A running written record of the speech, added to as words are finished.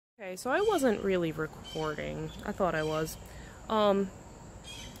Okay, so I wasn't really recording. I thought I was. I'm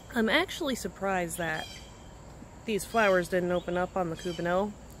actually surprised that these flowers didn't open up on the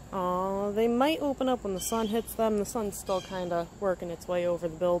cubanelle. They might open up when the sun hits them. The sun's still kind of working its way over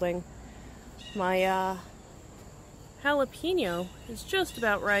the building. My jalapeno is just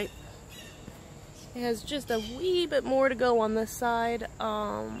about ripe. It has just a wee bit more to go on this side.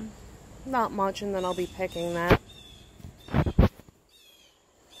 Not much, and then I'll be picking that.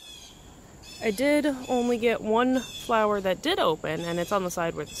 I did only get one flower that did open, and it's on the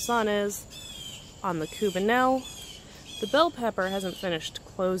side where the sun is, on the cubanelle. The bell pepper hasn't finished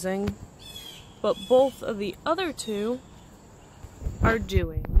closing, but both of the other two are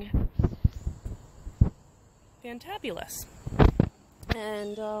doing fantabulous.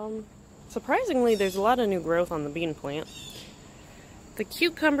 And surprisingly, there's a lot of new growth on the bean plant. The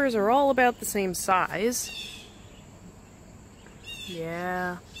cucumbers are all about the same size.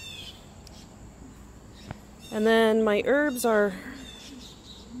 Yeah. And then my herbs are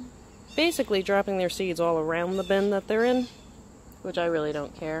basically dropping their seeds all around the bin that they're in, which I really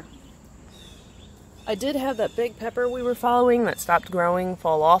don't care. I did have that big pepper we were following that stopped growing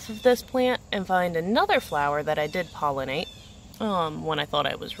fall off of this plant and find another flower that I did pollinate when I thought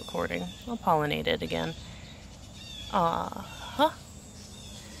I was recording. I'll pollinate it again. And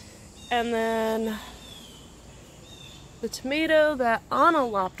then the tomato that Anna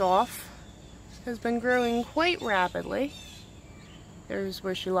lopped off has been growing quite rapidly. There's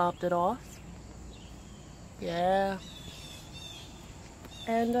where she lopped it off. Yeah.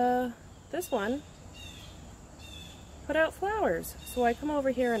 And this one put out flowers. So I come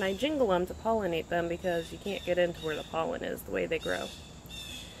over here and I jingle them to pollinate them because you can't get into where the pollen is the way they grow.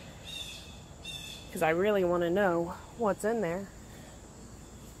 Because I really want to know what's in there.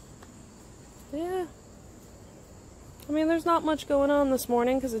 Yeah. I mean, there's not much going on this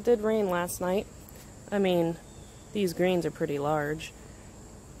morning because it did rain last night. I mean, these greens are pretty large.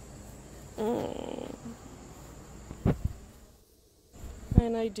 And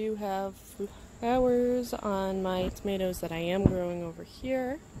I do have flowers on my tomatoes that I am growing over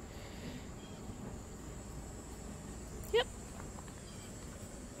here. Yep.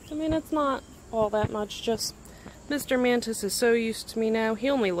 I mean, it's not all that much, just Mr. Mantis is so used to me now. He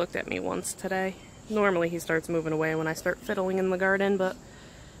only looked at me once today. Normally he starts moving away when I start fiddling in the garden, but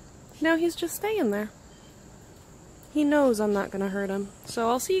now he's just staying there. He knows I'm not going to hurt him. So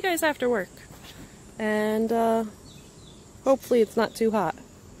I'll see you guys after work. And hopefully it's not too hot.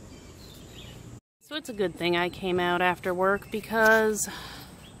 So it's a good thing I came out after work because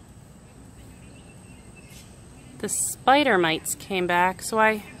the spider mites came back. So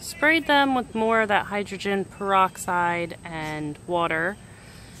I sprayed them with more of that hydrogen peroxide and water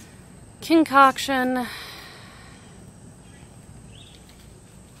concoction.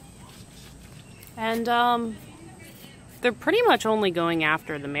 And they're pretty much only going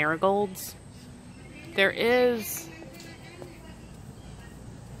after the marigolds. There is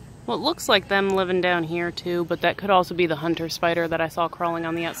what looks like them living down here too, but that could also be the hunter spider that I saw crawling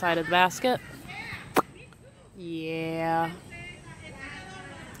on the outside of the basket. Yeah.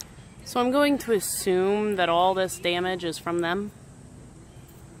 So I'm going to assume that all this damage is from them.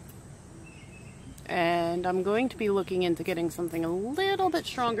 And I'm going to be looking into getting something a little bit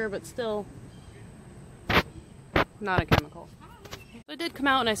stronger, but still not a chemical. So I did come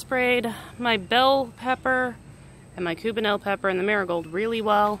out and I sprayed my bell pepper and my cubanelle pepper and the marigold really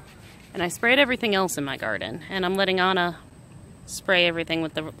well. And I sprayed everything else in my garden. And I'm letting Anna spray everything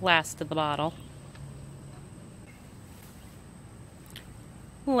with the last of the bottle.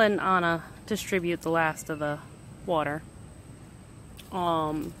 Letting Anna distribute the last of the water.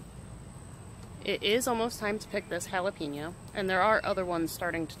 It is almost time to pick this jalapeno, and there are other ones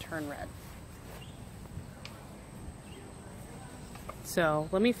starting to turn red. So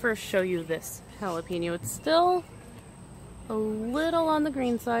let me first show you this jalapeno. It's still a little on the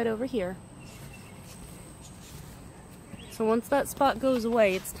green side over here. So once that spot goes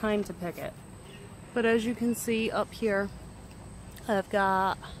away, it's time to pick it. But as you can see up here, I've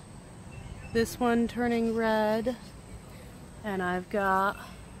got this one turning red, and I've got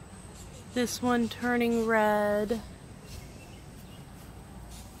this one turning red,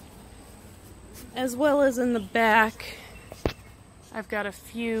 as well as in the back I've got a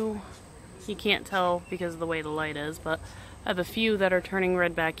few, you can't tell because of the way the light is, but I have a few that are turning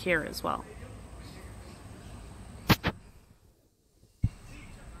red back here as well. Yeah,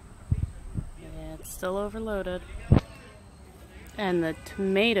 it's still overloaded. And the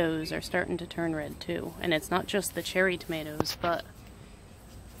tomatoes are starting to turn red too. And it's not just the cherry tomatoes, but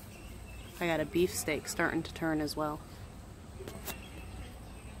I got a beefsteak starting to turn as well.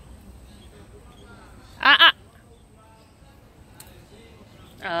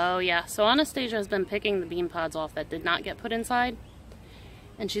 Oh yeah, so Anastasia has been picking the bean pods off that did not get put inside.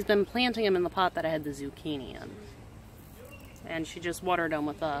 And she's been planting them in the pot that I had the zucchini in. And she just watered them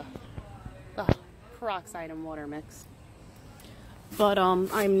with the peroxide and water mix. But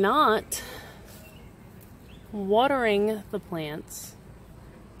I'm not watering the plants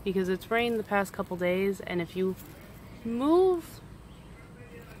because it's rained the past couple days, and if you move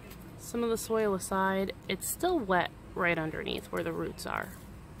some of the soil aside, it's still wet right underneath where the roots are.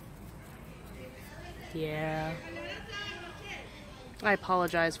 Yeah. I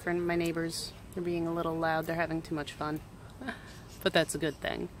apologize for my neighbors. They're being a little loud. They're having too much fun. But that's a good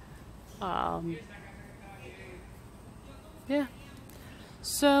thing. Yeah.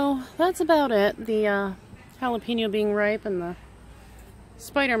 So that's about it. The jalapeno being ripe and the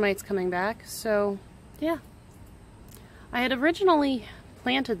spider mites coming back. So yeah. I had originally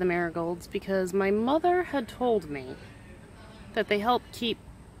planted the marigolds because my mother had told me that they help keep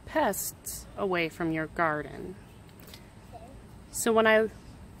pests away from your garden. So when I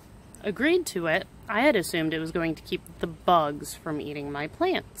agreed to it, I had assumed it was going to keep the bugs from eating my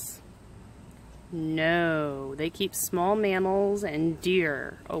plants. No, they keep small mammals and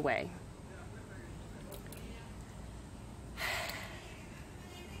deer away.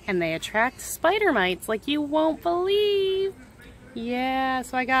 And they attract spider mites like you won't believe. Yeah,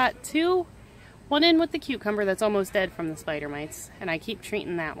 so I got one in with the cucumber that's almost dead from the spider mites, and I keep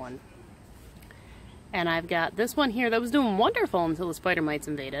treating that one. And I've got this one here that was doing wonderful until the spider mites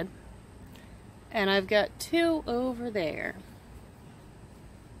invaded. And I've got 2 over there.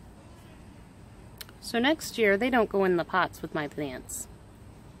 So next year, they don't go in the pots with my plants.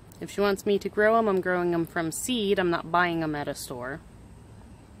 If she wants me to grow them, I'm growing them from seed. I'm not buying them at a store.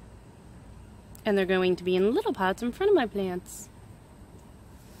 And they're going to be in little pots in front of my plants.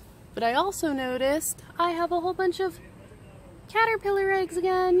 But I also noticed I have a whole bunch of caterpillar eggs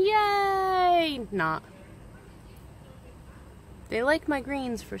again. Yay! Not. They like my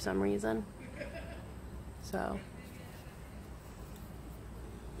greens for some reason. So.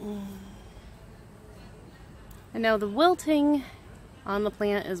 And now the wilting on the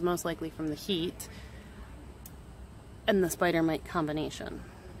plant is most likely from the heat and the spider mite combination.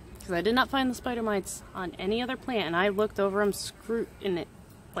 Because I did not find the spider mites on any other plant, and I looked over them,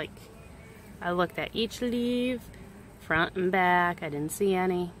 I looked at each leaf, front and back. I didn't see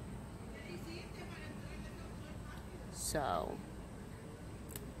any. So,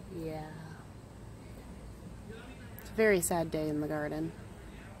 yeah. It's a very sad day in the garden.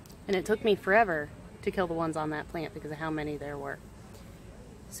 And it took me forever to kill the ones on that plant because of how many there were.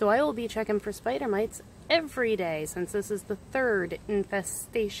 So I will be checking for spider mites every day since this is the 3rd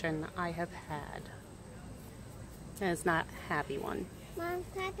infestation I have had. And it's not a happy one. Mom,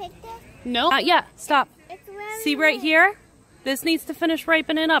 can I pick this? No, not yet. Stop. It's really See right here? This needs to finish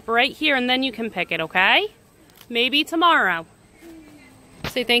ripening up right here, and then you can pick it, okay? Maybe tomorrow.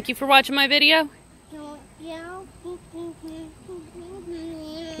 Say thank you for watching my video.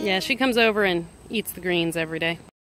 Yeah, she comes over and eats the greens every day.